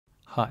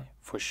Hi,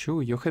 for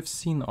sure you have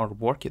seen or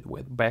worked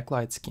with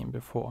backlight scheme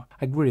before.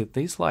 I agree,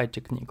 this light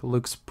technique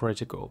looks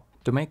pretty cool.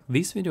 To make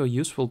this video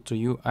useful to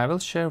you, I will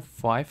share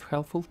 5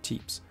 helpful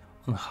tips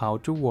on how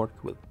to work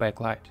with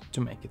backlight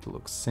to make it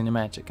look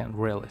cinematic and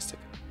realistic.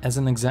 As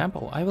an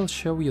example, I will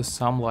show you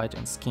some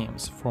lighting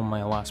schemes from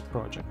my last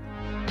project.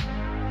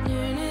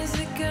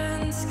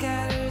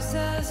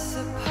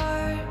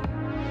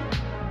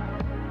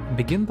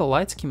 Begin the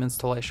light scheme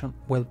installation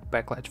with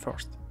backlight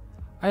first.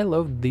 I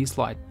love this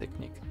light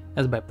technique,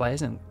 as by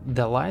placing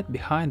the light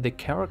behind the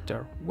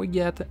character, we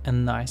get a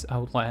nice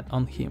outline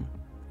on him.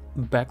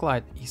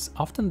 Backlight is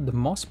often the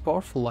most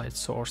powerful light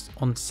source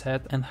on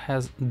set and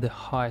has the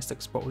highest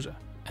exposure,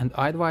 and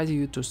I advise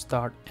you to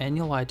start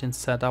any lighting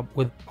setup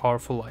with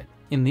powerful light.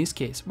 In this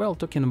case, we're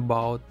talking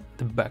about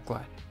the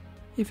backlight.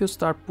 If you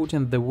start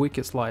putting the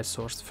weakest light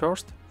source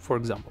first, for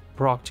example,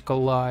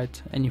 practical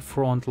light, any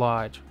front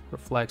light,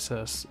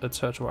 reflexes,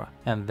 etc.,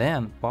 and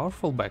then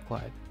powerful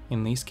backlight,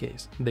 in this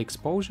case, the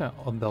exposure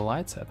of the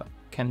light setup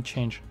can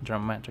change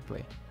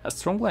dramatically. A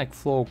strong light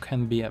flow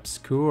can be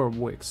obscure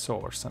weak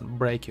source and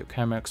break your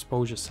camera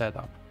exposure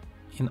setup.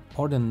 In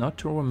order not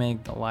to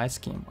remake the light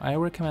scheme, I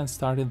recommend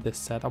starting the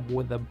setup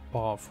with a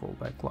powerful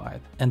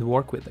backlight and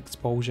work with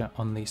exposure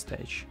on this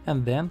stage,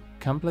 and then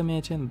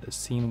complementing the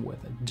scene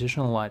with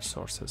additional light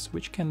sources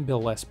which can be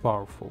less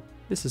powerful.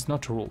 This is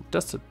not a rule,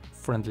 just a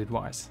friendly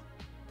advice.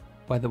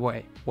 By the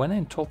way, when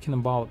I'm talking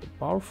about the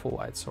powerful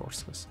light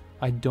sources,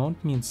 I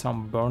don't mean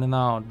some burning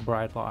out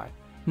bright light.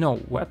 No,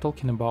 we're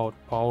talking about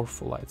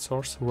powerful light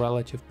source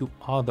relative to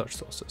other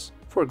sources.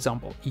 For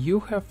example, you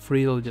have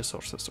 3 LED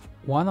sources,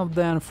 one of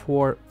them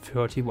for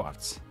 30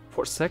 watts,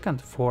 for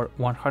second for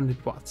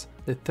 100 watts,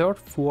 the third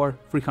for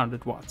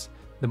 300 watts.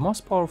 The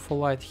most powerful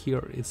light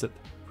here is at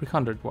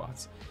 300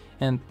 watts,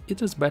 and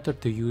it is better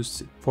to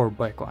use it for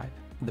backlight.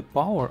 The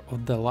power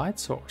of the light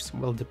source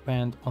will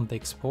depend on the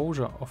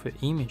exposure of your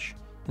image.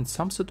 In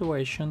some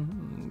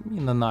situation,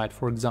 in the night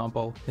for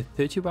example, the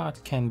 30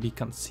 watt can be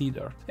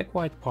considered a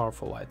quite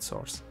powerful light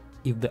source,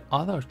 if the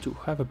other two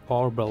have a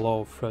power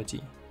below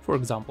 30, for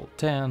example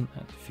 10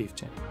 and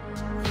 15.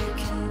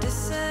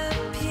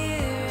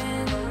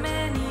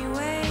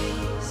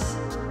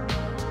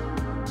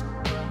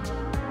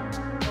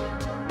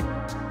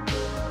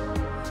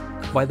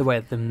 By the way,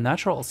 the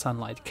natural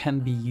sunlight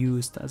can be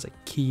used as a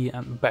key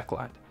and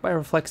backlight. By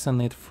reflecting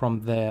it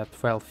from the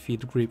 12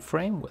 feet grip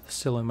frame with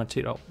silver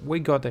material, we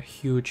got a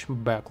huge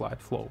backlight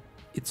flow.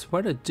 It's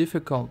very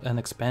difficult and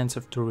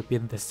expensive to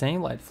repeat the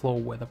same light flow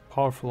with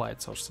powerful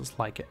light sources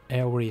like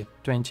every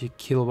 20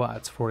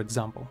 kilowatts for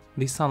example.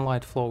 This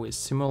sunlight flow is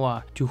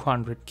similar to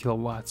 200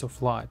 kilowatts of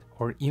light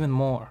or even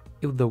more.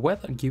 If the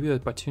weather gives you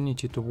the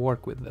opportunity to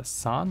work with the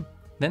sun,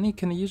 then you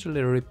can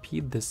usually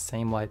repeat the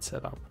same light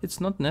setup.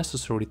 It's not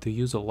necessary to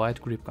use a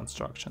light grip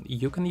construction.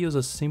 You can use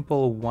a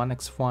simple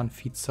 1x1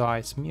 feet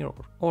size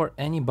mirror or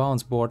any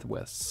bounce board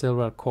with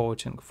silver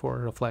coating for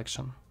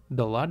reflection.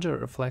 The larger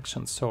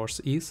reflection source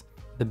is,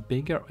 the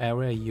bigger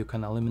area you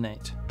can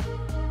eliminate.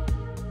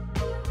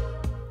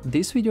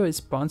 This video is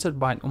sponsored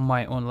by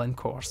my online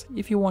course.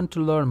 If you want to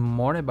learn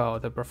more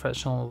about the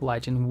professional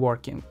lighting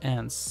working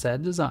and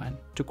set design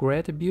to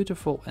create a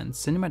beautiful and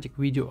cinematic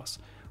videos,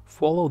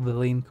 follow the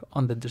link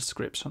on the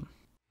description.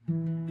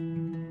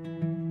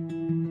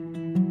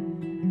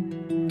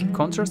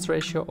 Contrast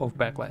ratio of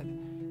backlight.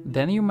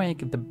 Then you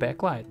make the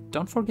backlight.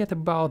 Don't forget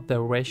about the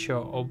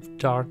ratio of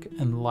dark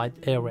and light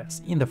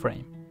areas in the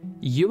frame.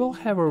 You will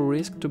have a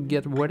risk to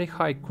get very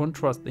high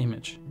contrast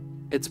image.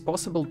 It's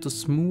possible to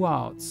smooth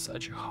out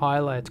such high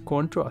light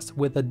contrast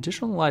with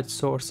additional light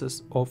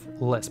sources of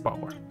less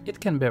power. It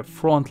can be a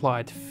front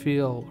light,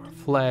 fill,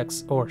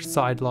 reflex or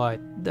side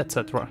light,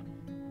 etc.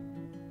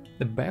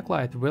 The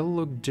backlight will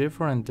look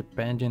different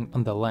depending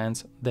on the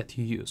lens that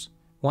you use.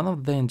 One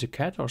of the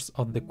indicators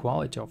of the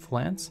quality of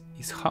lens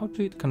is how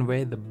to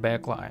convey the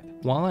backlight.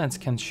 One lens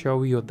can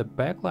show you the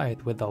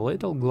backlight with a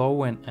little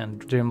glowing and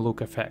dim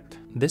look effect.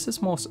 This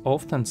is most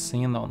often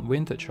seen on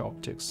vintage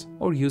optics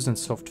or using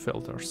soft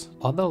filters.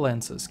 Other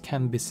lenses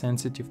can be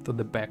sensitive to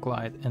the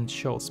backlight and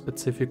show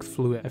specific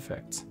fluid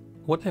effects.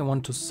 What I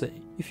want to say,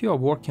 if you are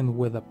working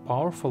with a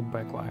powerful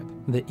backlight,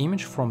 the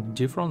image from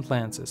different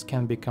lenses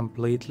can be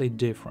completely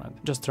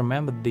different. Just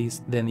remember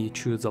this then you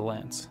choose a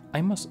lens.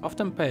 I most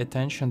often pay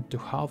attention to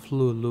how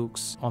fluid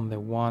looks on the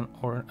one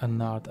or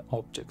another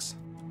optics.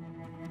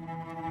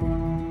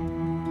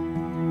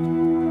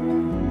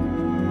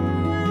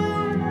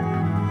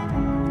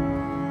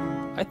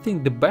 I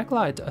think the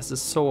backlight as a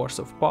source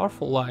of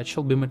powerful light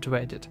should be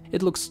motivated.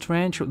 It looks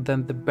strange when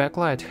the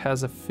backlight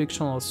has a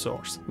fictional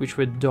source, which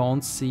we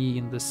don't see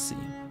in the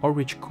scene, or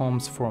which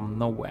comes from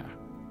nowhere.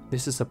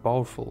 This is a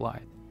powerful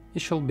light.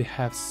 It should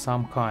have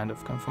some kind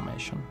of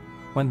confirmation.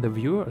 When the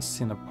viewer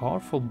sees a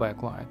powerful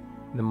backlight,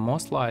 then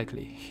most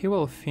likely he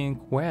will think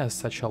where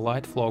such a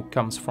light flow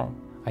comes from.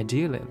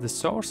 Ideally, the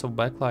source of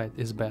backlight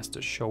is best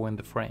to show in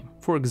the frame.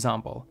 For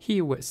example,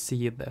 here we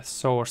see the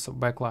source of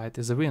backlight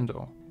is a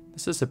window.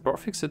 This is a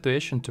perfect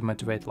situation to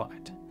motivate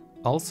light.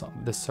 Also,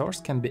 the source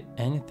can be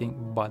anything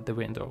but the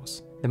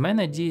windows. The main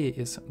idea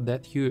is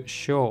that you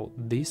show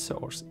this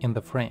source in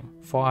the frame: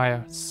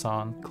 fire,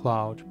 sun,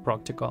 cloud,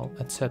 practical,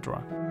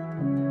 etc.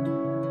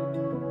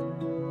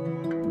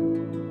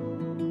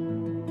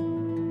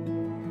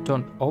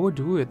 Don't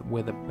overdo it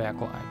with a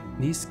backlight.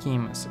 This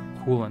scheme is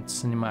cool and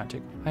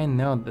cinematic. I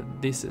know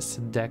that this is a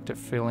seductive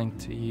feeling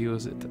to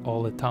use it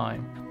all the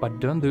time, but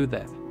don't do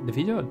that. The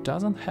video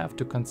doesn't have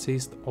to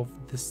consist of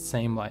the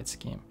same light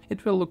scheme.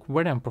 It will look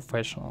very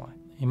unprofessional.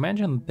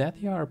 Imagine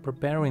that you are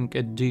preparing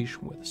a dish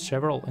with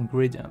several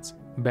ingredients.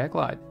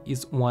 Backlight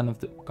is one of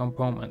the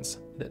components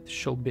that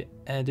should be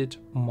added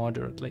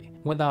moderately,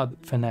 without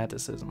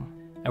fanaticism.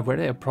 A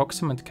very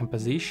approximate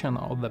composition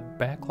of the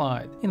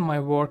backlight in my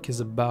work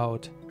is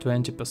about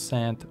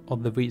 20%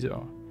 of the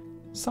video.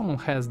 Some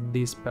has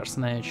this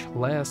percentage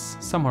less,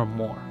 some are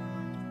more.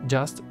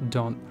 Just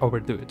don't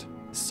overdo it.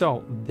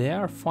 So, there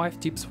are 5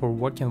 tips for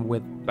working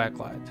with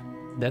backlight.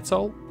 That's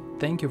all.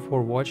 Thank you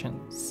for watching.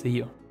 See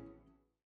you.